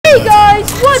Hey guys,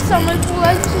 what's up my cool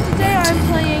guys? So today I'm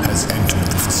playing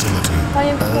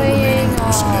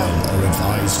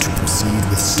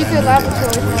Secret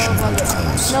Labotory for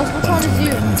Nels, which one is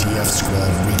you?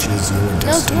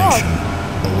 Nels, walk.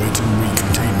 Awaiting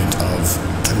recontainment of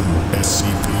 2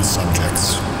 SCP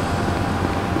subjects.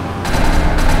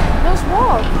 Nels,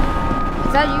 walk.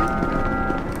 Is that you?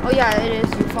 Oh yeah, it is.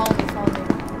 You follow me,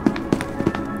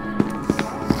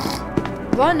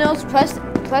 Run, Nels, press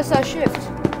that shift.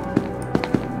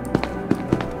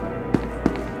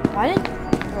 Why didn't?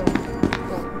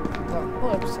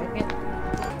 Hold up a second.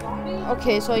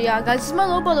 Okay, so yeah, guys, this is my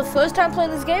little brother first time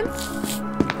playing this game.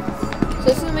 So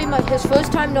this is gonna be his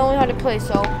first time knowing how to play.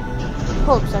 So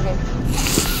hold up a second.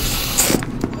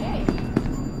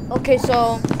 Okay,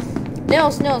 so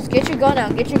Nels, get your gun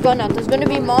out. There's gonna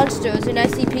be monsters and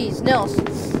SCPs. Nels,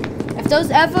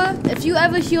 if you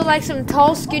ever hear like some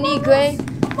tall, skinny, gray.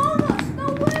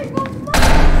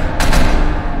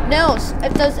 Nels,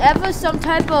 if there's ever some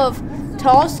type of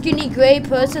tall, skinny, gray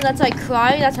person that's like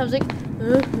crying, that sounds like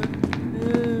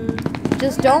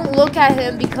just don't look at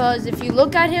him, because if you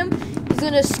look at him, he's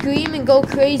gonna scream and go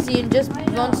crazy and just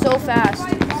run so fast.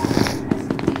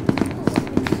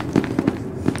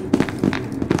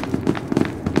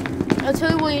 I'll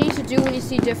tell you what you need to do when you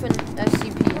see different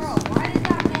SCPs.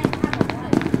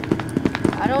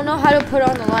 I don't know how to put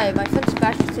on the light. My friend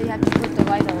Sebastian said you have to put the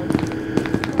light on.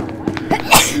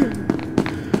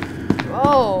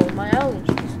 Oh, my allergies.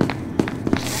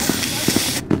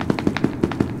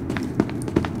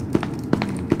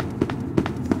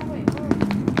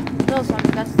 No,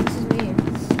 Simon, this is me.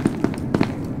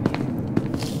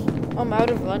 I'm out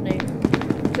of running.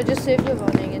 So just save your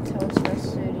running until it's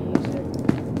necessary to use it.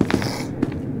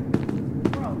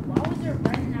 Bro, why was there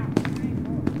running out?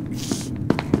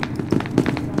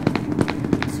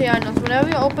 So yeah, no, whenever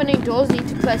you're opening doors, you need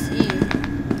to press E.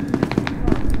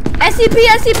 SCP,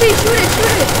 shoot it!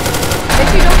 Make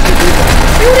sure you don't shoot people.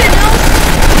 Shoot it, no!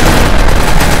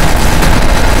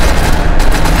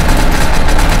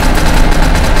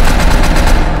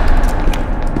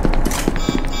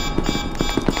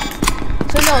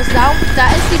 So no, that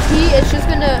SCP is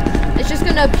just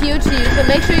gonna appear to you. So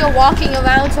make sure you're walking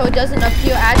around so it doesn't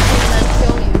appear at you and then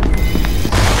kill you.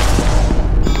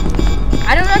 I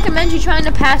don't recommend you trying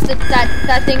to pass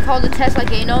that thing called the test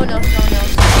like a no.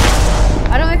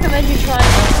 I don't recommend you trying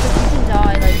this because you can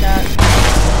die like that.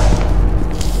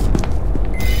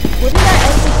 Where did that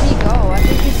SCP go? I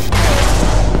think he's scared.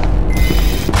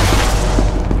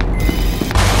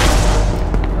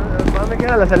 ¿Dónde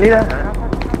queda la salida?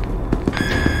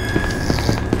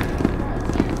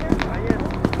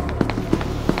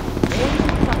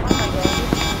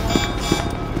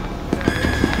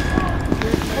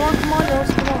 Come on,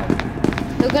 Nels, come on.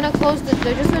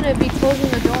 They're just gonna be closing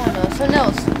the door on us. So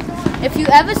Nels, if you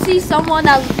ever see someone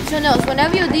that, so Nels,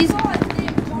 whenever you're these,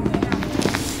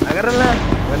 Agárrala.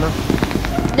 Bueno.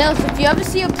 Nels, if you ever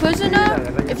see a prisoner,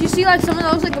 if you see like someone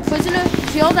that looks like a prisoner,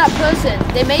 kill that person.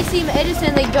 They may seem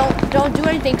innocent, they don't do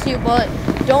anything to you, but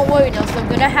don't worry, Nels, they're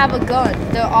gonna have a gun.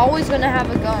 They're always gonna have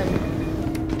a gun.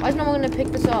 Why is no one gonna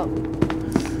pick this up?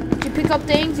 To pick up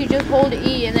things, you just hold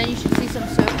E and then you should see some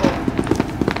circle.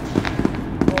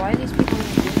 Well, why are these people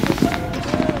even doing this to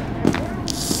us?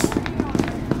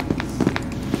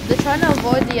 They're trying to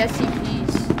avoid the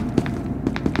SCPs.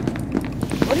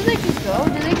 Where did they just go?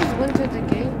 Did they just went through the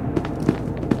gate?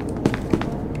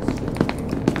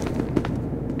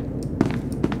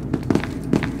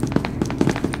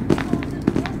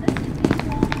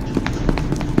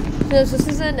 This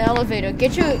is an elevator.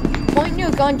 Point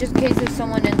your gun just in case there's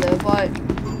someone in there. But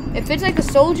if it's like a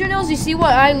soldier, Nils, you see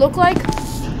what I look like?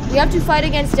 We have to fight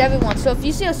against everyone. So if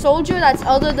you see a soldier that's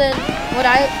other than what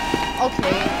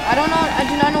okay, I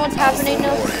do not know what's happening,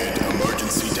 Nils.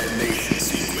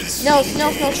 Nils,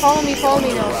 follow me,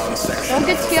 Nils. Don't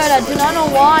get scared. I do not know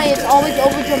why it's always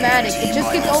over dramatic. It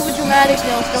just gets over dramatic,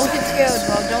 Nils. Don't get scared,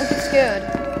 bro. Don't get scared.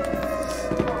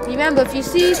 Remember, if you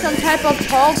see some type of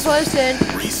tall person,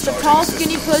 some tall,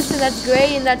 skinny person that's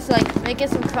gray and that's like making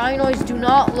some crying noise, do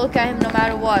not look at him no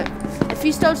matter what. If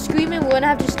he starts screaming, we're gonna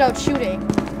have to start shooting,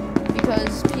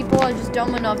 because people are just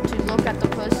dumb enough to look at the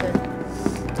person.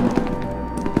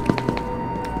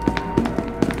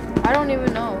 I don't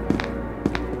even know.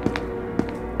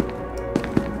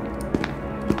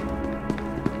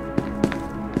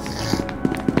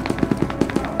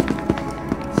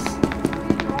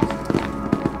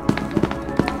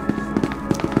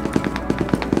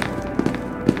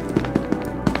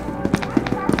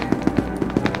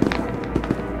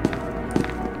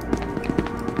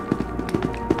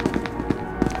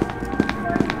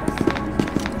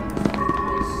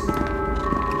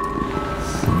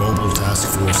 Mobile Task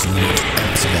Force Unit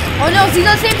Epsilon. Oh no, these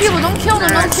are the same people. Don't kill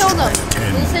them. Don't kill them.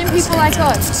 They're the same people like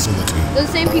us. They're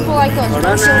the same people like us. Don't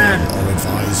kill them. Are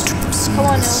advised to proceed Come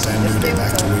on, with Nils. standard Just stay with us.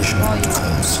 evacuation Oh, yeah.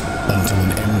 protocols until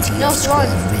an MTF Nils, squad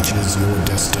run. reaches your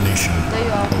destination. There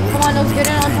you are. Come on, Nils. Get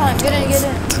in on time. Get in. Get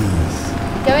in.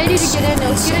 Get ready to get in,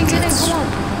 Nils. Get in. Get in. Come on.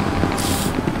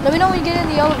 Let me know when you get in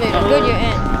the elevator. Good, you're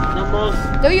in.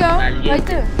 There you are. Right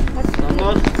there.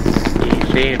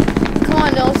 Come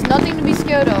on, Nils. Nothing to be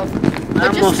scared of.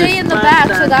 But just stay in the back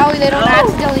so that way they don't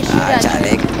accidentally shoot at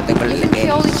you. You can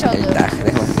kill each other.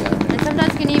 And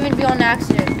sometimes can even be on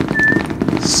accident.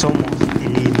 Somos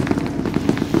el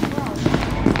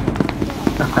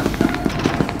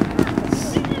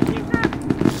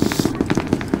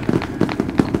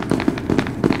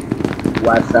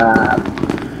What's up?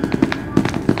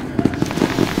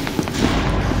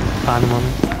 Panman.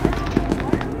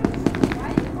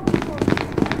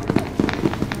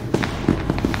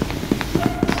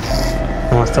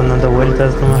 Como están dando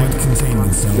vueltas, ¿no? Light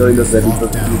containment zone Yo y los is deditos.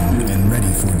 locked down and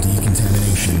ready for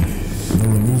decontamination. The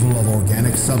removal of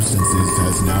organic substances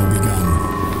has now begun.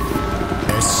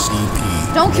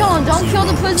 SCP. Don't kill him. Don't kill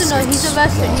the prisoner. He's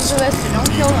arrested. He's arrested.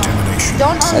 Don't kill him.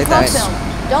 Don't uncuff him.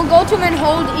 Don't go to him and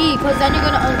hold E, because then you're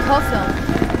going to uncuff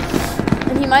him.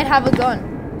 And he might have a gun.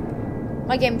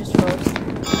 My game just froze.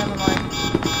 Never mind.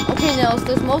 Okay, Nils,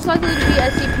 there's most likely to be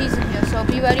SCPs in here, so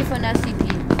be ready for an SCP.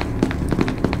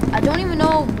 I don't even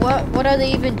know what are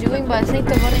they even doing, but I think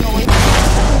they're running away from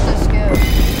us. I think they're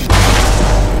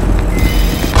scared.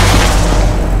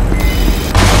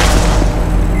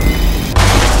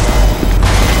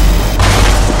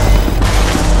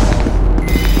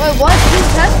 Wait, what? Two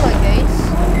Tesla gates?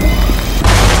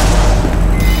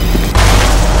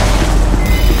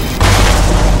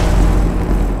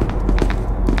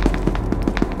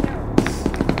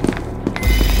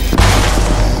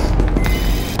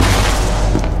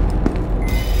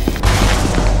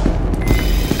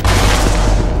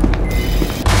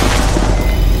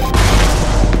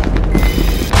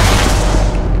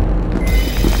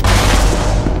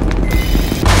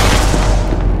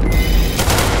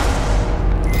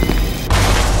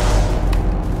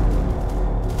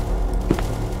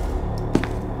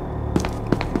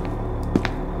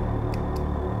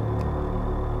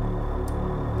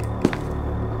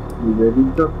 Mi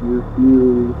dedito, piu,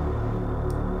 piu.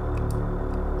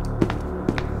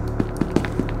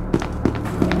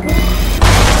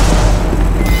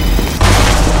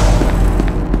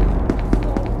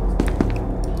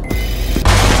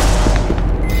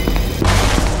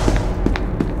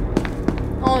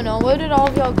 Oh no, where did all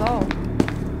of y'all go?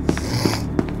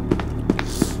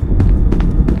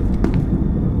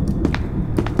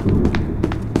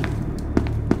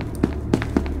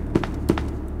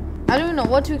 I don't know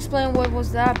what to explain what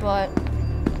was that, but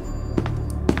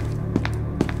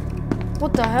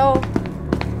what the hell?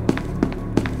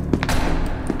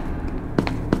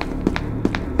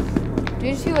 Did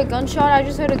you see a gunshot? I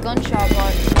just heard a gunshot,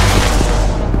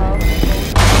 but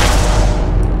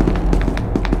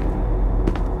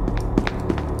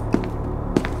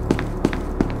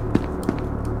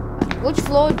what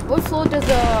floor does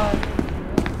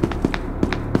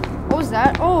what was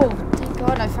that? Oh, thank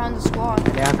God I found the squad.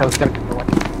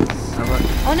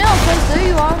 Oh no, friends, there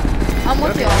you are. I'm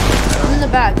with y'all. I'm in the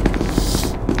back.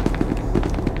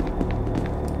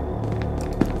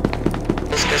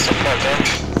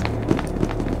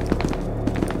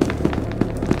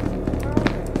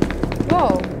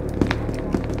 Whoa.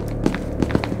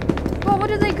 Whoa, where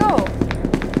did they go?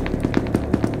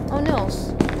 Oh,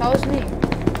 Nils. That was me.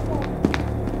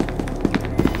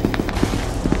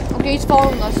 Okay, he's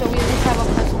following us, so we at least have a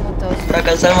person with us.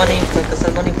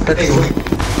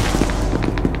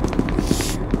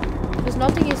 There's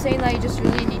nothing he's saying that you just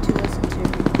really need to listen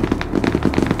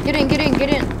to. Get in, get in, get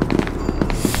in.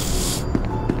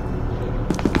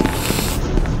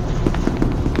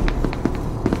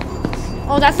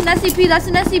 Oh, that's an SCP, that's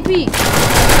an SCP.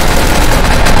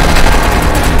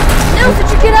 Nils, did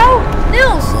you get out?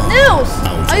 Nils, Nils,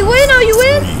 are you in, are you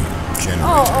in?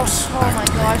 Oh my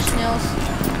gosh, Nils.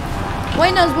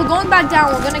 Wait, Nils, we're going back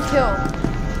down, we're gonna kill.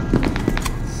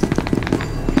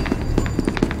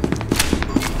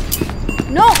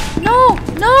 No, no,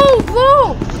 no,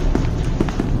 bro.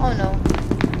 Oh no.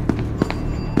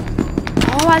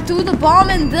 Oh, I threw the bomb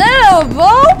in there,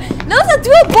 bro. Nils, I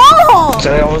threw a bomb.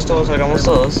 Salgamos todos, salgamos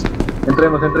todos.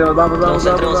 Entremos, vamos, vamos,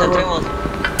 Entremos, vamos, entremos.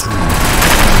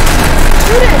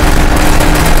 Shoot it.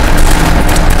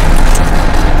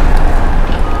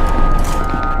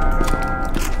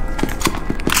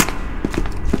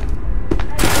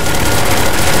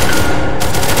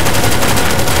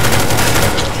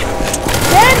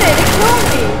 Damn it.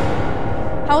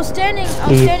 was standing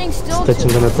still Está too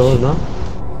chingando a much. todos, ¿no?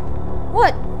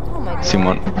 What? Oh my god.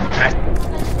 Simón.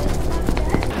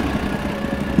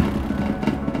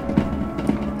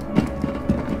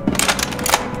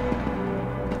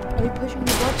 Are you pushing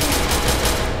the button?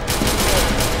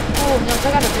 Oh, Nils,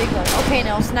 I got a big one. Okay,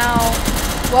 Nils, now,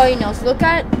 well, Nils, look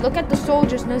at the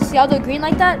soldiers. Now, see how they're green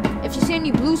like that? If you see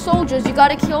any blue soldiers, you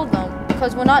gotta kill them,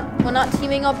 because we're not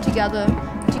teaming up together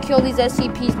to kill these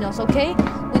SCPs, Nils. Okay?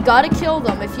 We gotta kill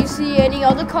them. If you see any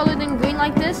other color than green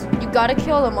like this, you gotta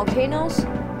kill them. Okay, Nils?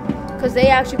 Because they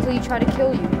actually try to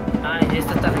kill you. Ah,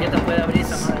 esta tarjeta puede abrir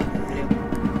esa madre, creo.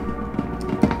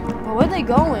 But where are they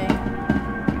going?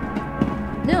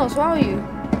 Nils, where are you?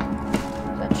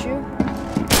 Is that you?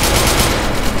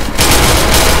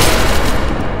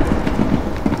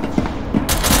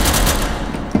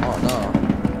 Oh no.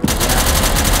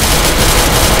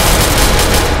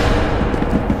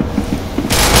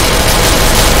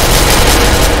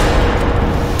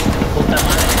 Puta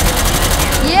madre.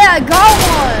 Yeah, I got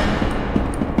one!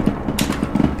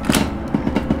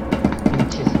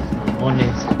 Pinches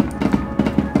mamones.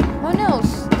 Oh, Nils.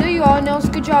 There you are, Nils.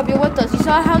 Good job. You're with us. You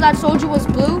saw how that soldier was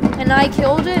blue and I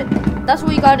killed it? That's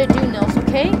what you gotta do, Nils,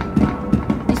 okay?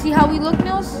 You see how we look,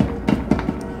 Nils?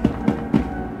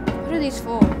 What are these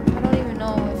for? I don't even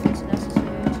know if it's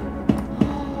necessary to...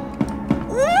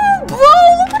 Ooh, bro!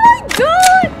 Look what I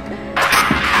got!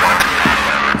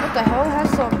 What the hell? It has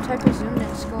some type of zoom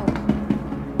in scope.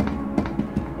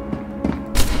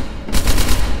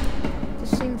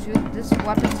 This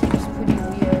weapon seems pretty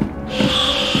weird.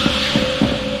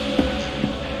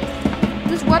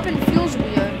 This weapon feels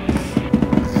weird.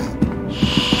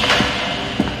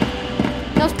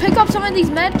 Nils, pick up some of these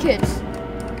med kits.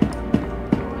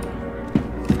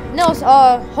 Nils,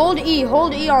 hold E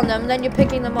on them, then you're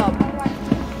picking them up.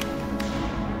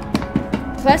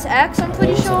 Press X, I'm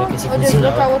pretty sure, or just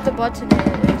look at what the button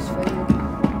is for you.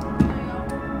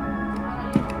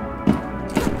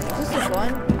 Is this the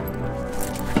one?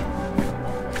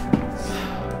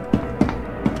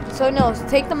 So no,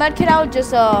 take the medkit out,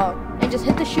 and just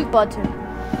hit the shoot button.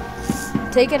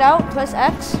 Take it out, press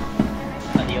X.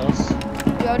 Adiós.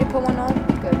 You already put one on?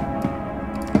 Good.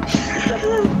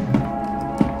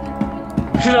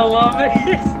 No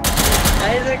mames.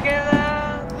 Ahí se queda.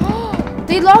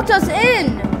 They locked us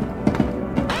in!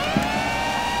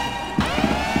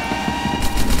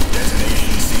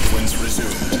 Detonation sequence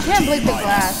resumed. You can't break the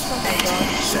glass. Oh my god.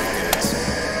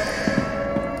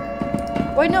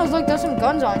 Wait, no, look, there's some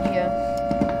guns on here.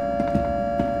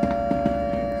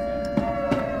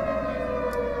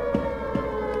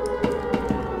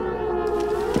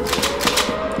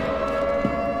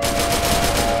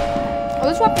 Oh,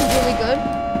 this weapon's really good.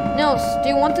 Nils, do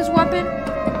you want this weapon?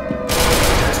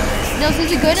 Nils,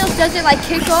 is it good? Nils, does it like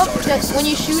kick up? When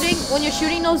you're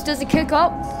shooting, Nils, does it kick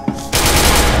up?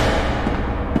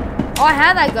 Oh, I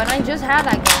had that gun. I just had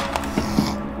that gun.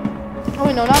 Oh,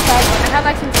 wait, no, not that gun. I have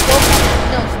like some scope on it.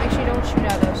 Nils, make sure you don't shoot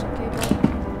at us, okay, bro?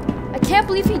 I can't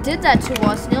believe he did that to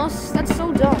us, Nils. That's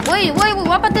so dumb. Wait, what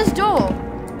about this door?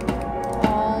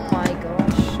 Oh my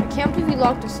gosh. I can't believe he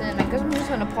locked us in. I guess I'm just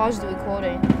gonna pause the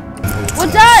recording.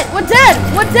 We're dead! We're dead!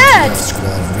 We're dead!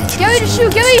 Get ready to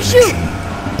shoot! Get ready to shoot!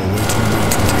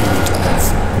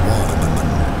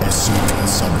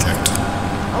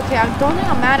 Okay, I don't think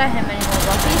I'm mad at him anymore,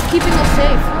 bro. He's keeping us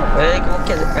safe. ¿Cómo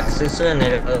que acceso de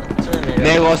negro?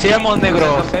 Negociemos,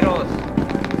 negro. Pero...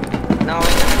 No,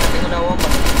 venga, tengo una bomba.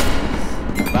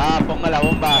 Va, ponga la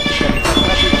bomba.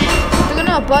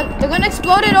 They're gonna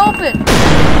explode it open.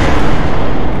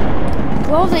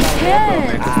 Bro, they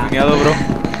can't. Cuñado, bro.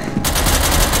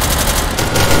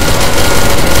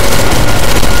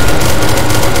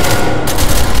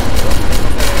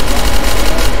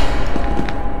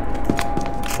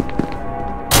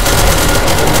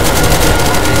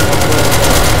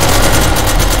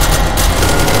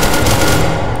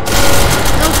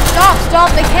 Stop,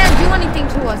 they can't do anything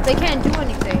to us. They can't do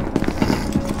anything.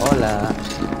 Hola.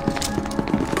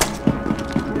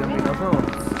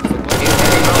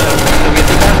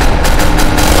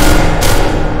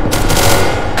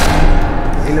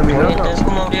 Entonces,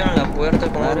 ¿cómo abrieron la puerta?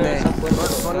 ¿Cómo abrieron esa puerta?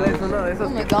 Oh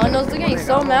my god, no, they're getting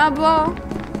so mad, bro.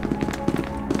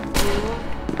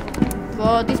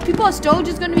 Bro, these people are still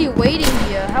just gonna be waiting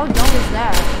here. How dumb is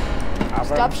that?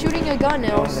 Stop shooting your gun,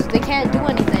 Nils. They can't do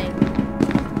anything.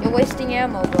 You're wasting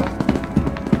ammo, bro.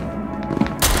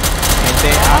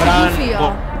 How goofy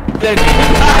are.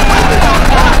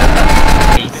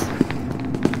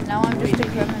 Now I'm just a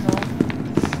criminal.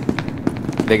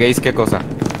 ¿De gays qué cosa?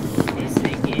 Es de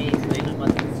que soy los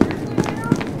matos.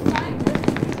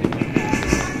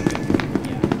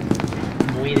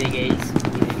 Muy de gays.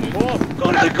 Muy de gays.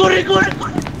 corre, corre,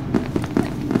 corre.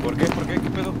 ¿Por qué? ¿Por qué? ¿Qué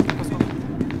pedo? ¿Qué pasó?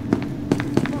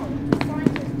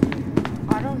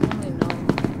 I don't really know.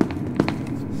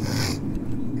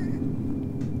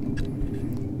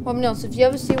 Well, Nils, if you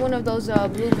ever see one of those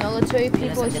blue military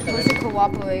people, you're supposed to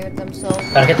cooperate with them, so...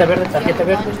 Tarjeta verde, tarjeta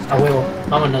verde. A huevo.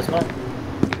 Vámonos, va.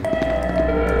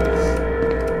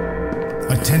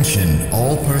 Attention,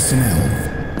 all personnel.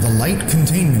 The light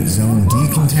containment zone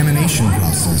decontamination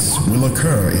process will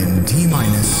occur in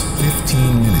T-minus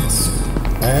 15 minutes.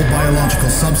 All biological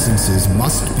substances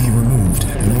must be removed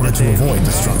in order to avoid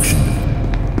destruction.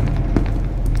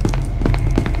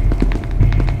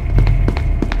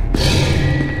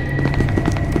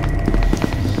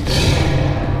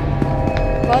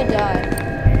 Go die.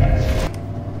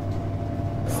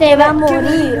 Se va a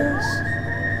morir.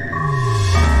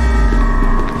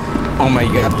 Oh my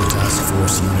god. The Task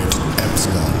Force Unit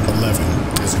Epsilon 11,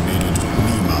 designated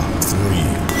Lima 3,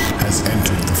 has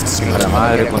entered the facility. La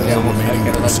madre, All cuando somos remaining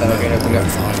hackers, personnel no are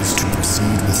advised to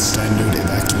proceed with standard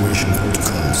evacuation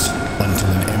protocols until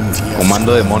an MTF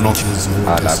Comando de mono reaches your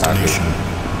al ataque. destination,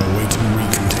 awaiting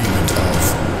recontainment of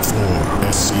 4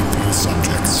 SCP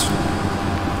subjects.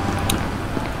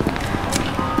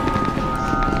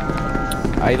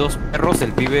 Hay dos perros,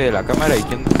 el pibe de la cámara y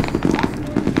quién.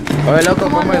 Oye, loco,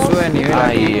 ¿cómo me sube de nivel?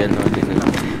 Ay, él no tiene la.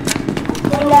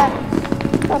 Hola.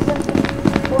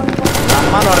 La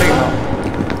mano arriba.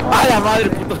 ¡A la madre,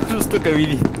 puto susto que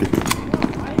viniste!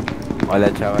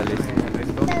 Hola, chavales.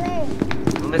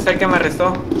 ¿Dónde está el que me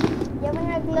arrestó? Yo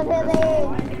vengo a clase de...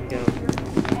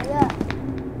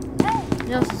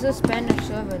 Nils, it's a Spanish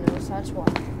server, Nils, that's why.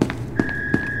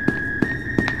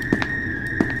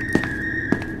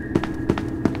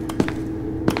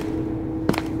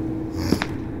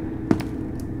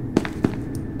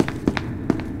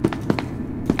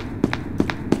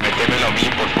 Métemelo a mí,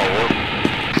 por favor.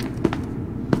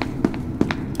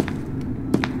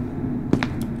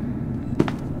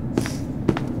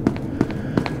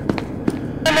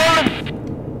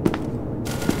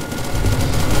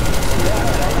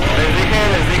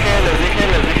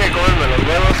 Les dije, cómenme los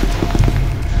huevos.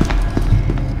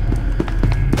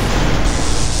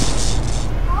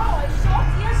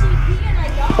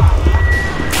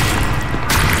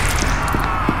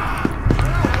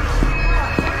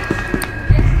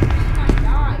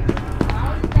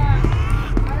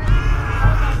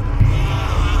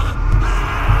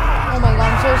 Oh my god,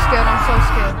 I'm so scared, I'm so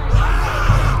scared.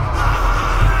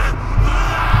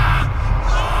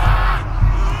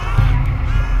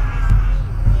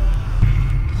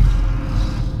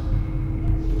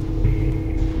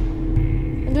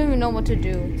 I don't even know what to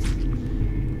do.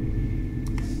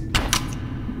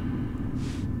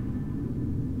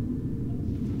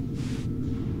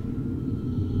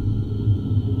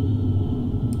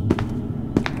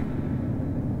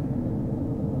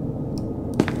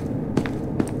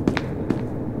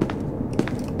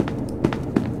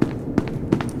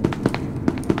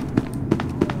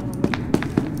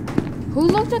 Who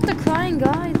looked at the crying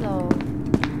guy though?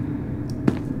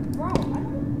 Bro, I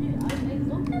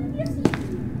looked at the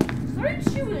SCP, started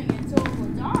shooting until it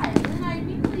would die, and then I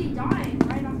immediately died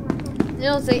right after I killed it. You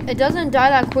know, it doesn't die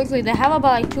that quickly. They have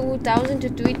about like 2,000 to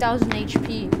 3,000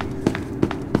 HP.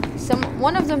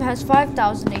 One of them has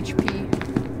 5,000 HP.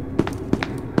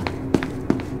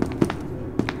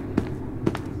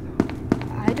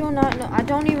 I do not know. I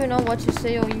don't even know what to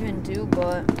say or even do,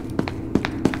 but.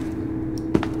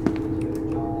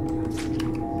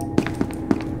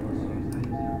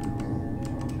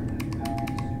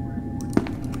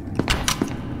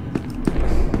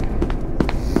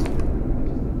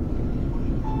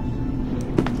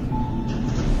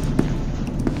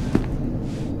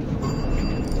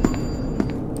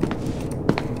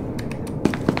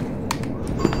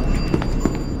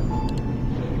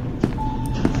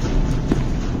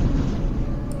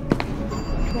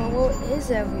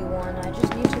 Everyone, I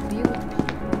just need to be with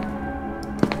people.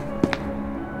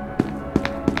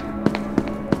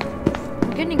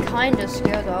 I'm getting kinda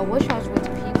scared though. I wish I was with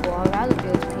people. I'd rather be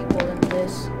with people than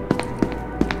this.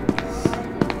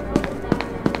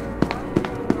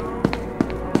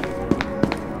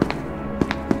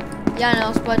 Yeah,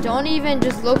 Nils, but don't even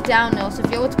just look down, Nils. If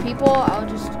you're with people, I'll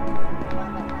just...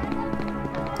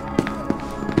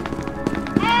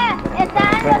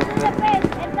 Está en los TPs,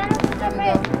 está en los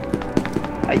TPs.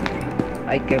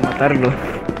 Hay que matarlo.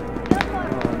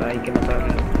 No, hay que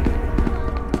matarlo.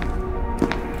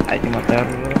 Hay que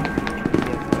matarlo.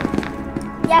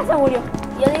 Ya se murió.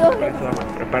 Yo digo que...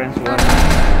 Preparen su arma.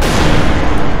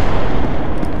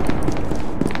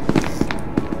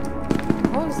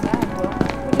 What was that, bro?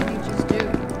 What did you just do?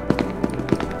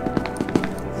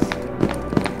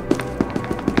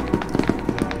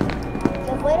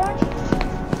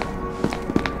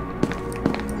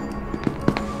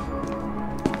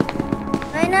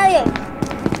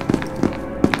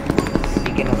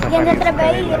 Alguien de 3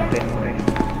 ahí.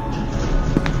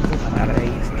 Puta madre,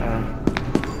 ahí está.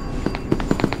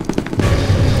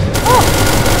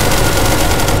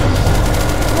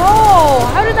 Whoa!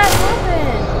 How did that happen?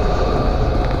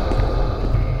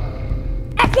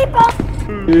 Equipo.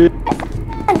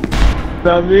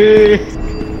 David.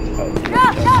 No,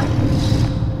 no.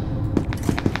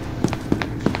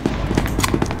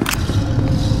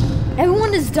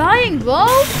 Everyone is dying, bro.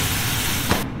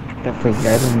 Te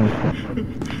fregaron, hijo.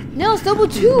 Nils, double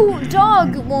 2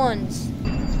 dog ones.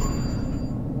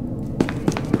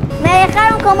 Me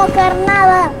dejaron como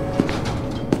carnada.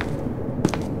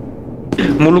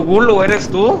 Mulgulo, ¿eres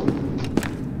tú?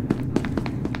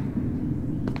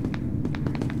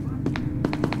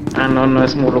 Ah, no, no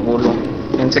es Mulgulo.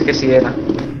 Pensé que sí era.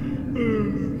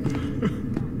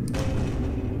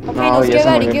 Okay, No, Nils, ya get se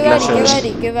ready, murió get ready, Flash. get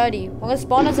ready, get ready. We're gonna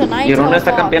spawn as a 9 Y Runa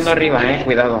está fox. campeando arriba,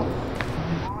 cuidado.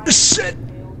 Shit.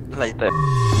 I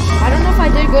don't know if I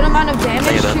did good amount of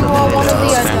damage to one of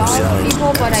the dog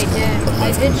people, but I did.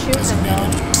 I did shoot them though.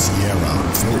 Sierra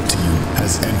 14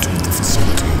 has entered the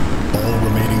facility. All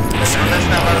remaining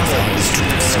personnel are advised to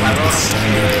proceed with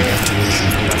standard evacuation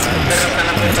protocols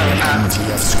until the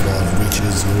MTF squad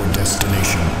reaches your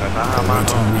destination.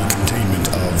 Awaiting recontainment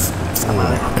of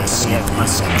 4 SCP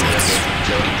subjects.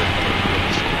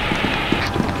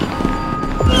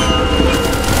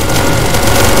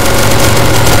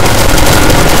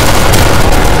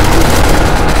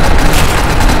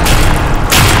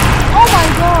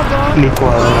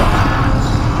 Licuadora.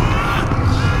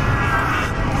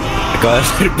 Acaba de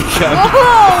ser pijama.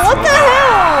 Whoa! What the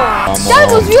hell? That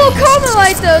was real common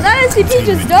right there. That SCP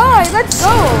just died. Let's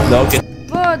go. No, que...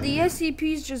 Bro, the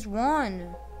SCPs just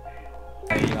won.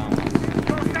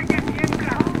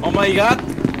 Oh my god.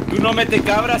 Tú no mete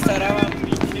cabras, Saraba,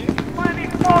 pinche.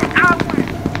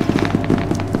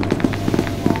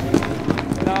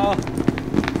 No.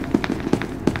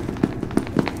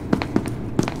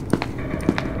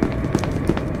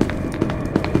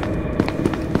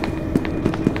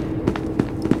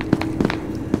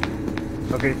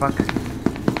 Ok, fuck.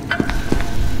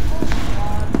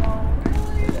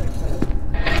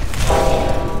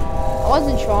 I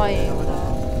wasn't trying.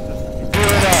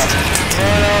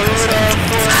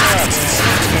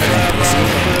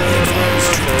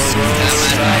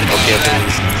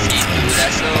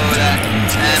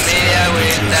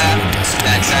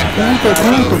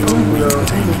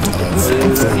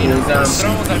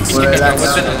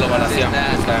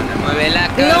 Mueve la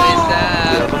cabeza.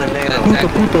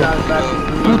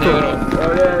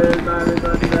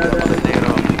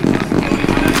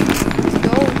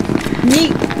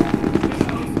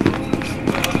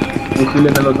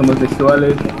 Vigilen a los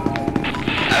homosexuales.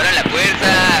 Abran la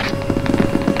puerta.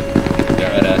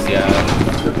 Gracias.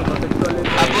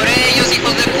 ¡A por ellos,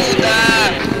 hijos de puta!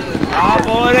 ¡Ah,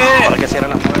 por él! Para que cierren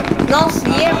la puerta. No ¡A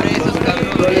cierro. por esos No les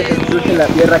cabrones! ensucien la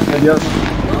tierra que Dios.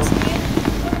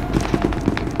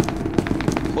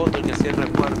 Joto, el que cierre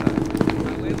puerta.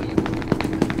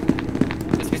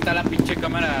 Es que está la pinche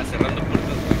cámara cerrando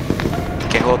puertas, güey.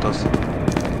 ¿Qué jotos?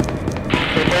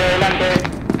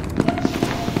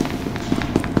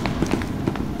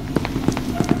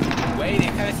 Güey,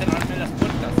 deja de cerrarme las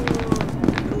puertas.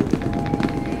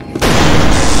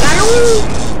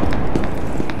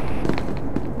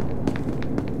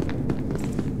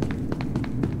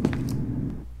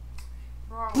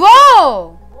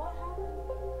 Bro!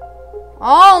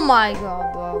 Oh my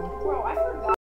god, bro.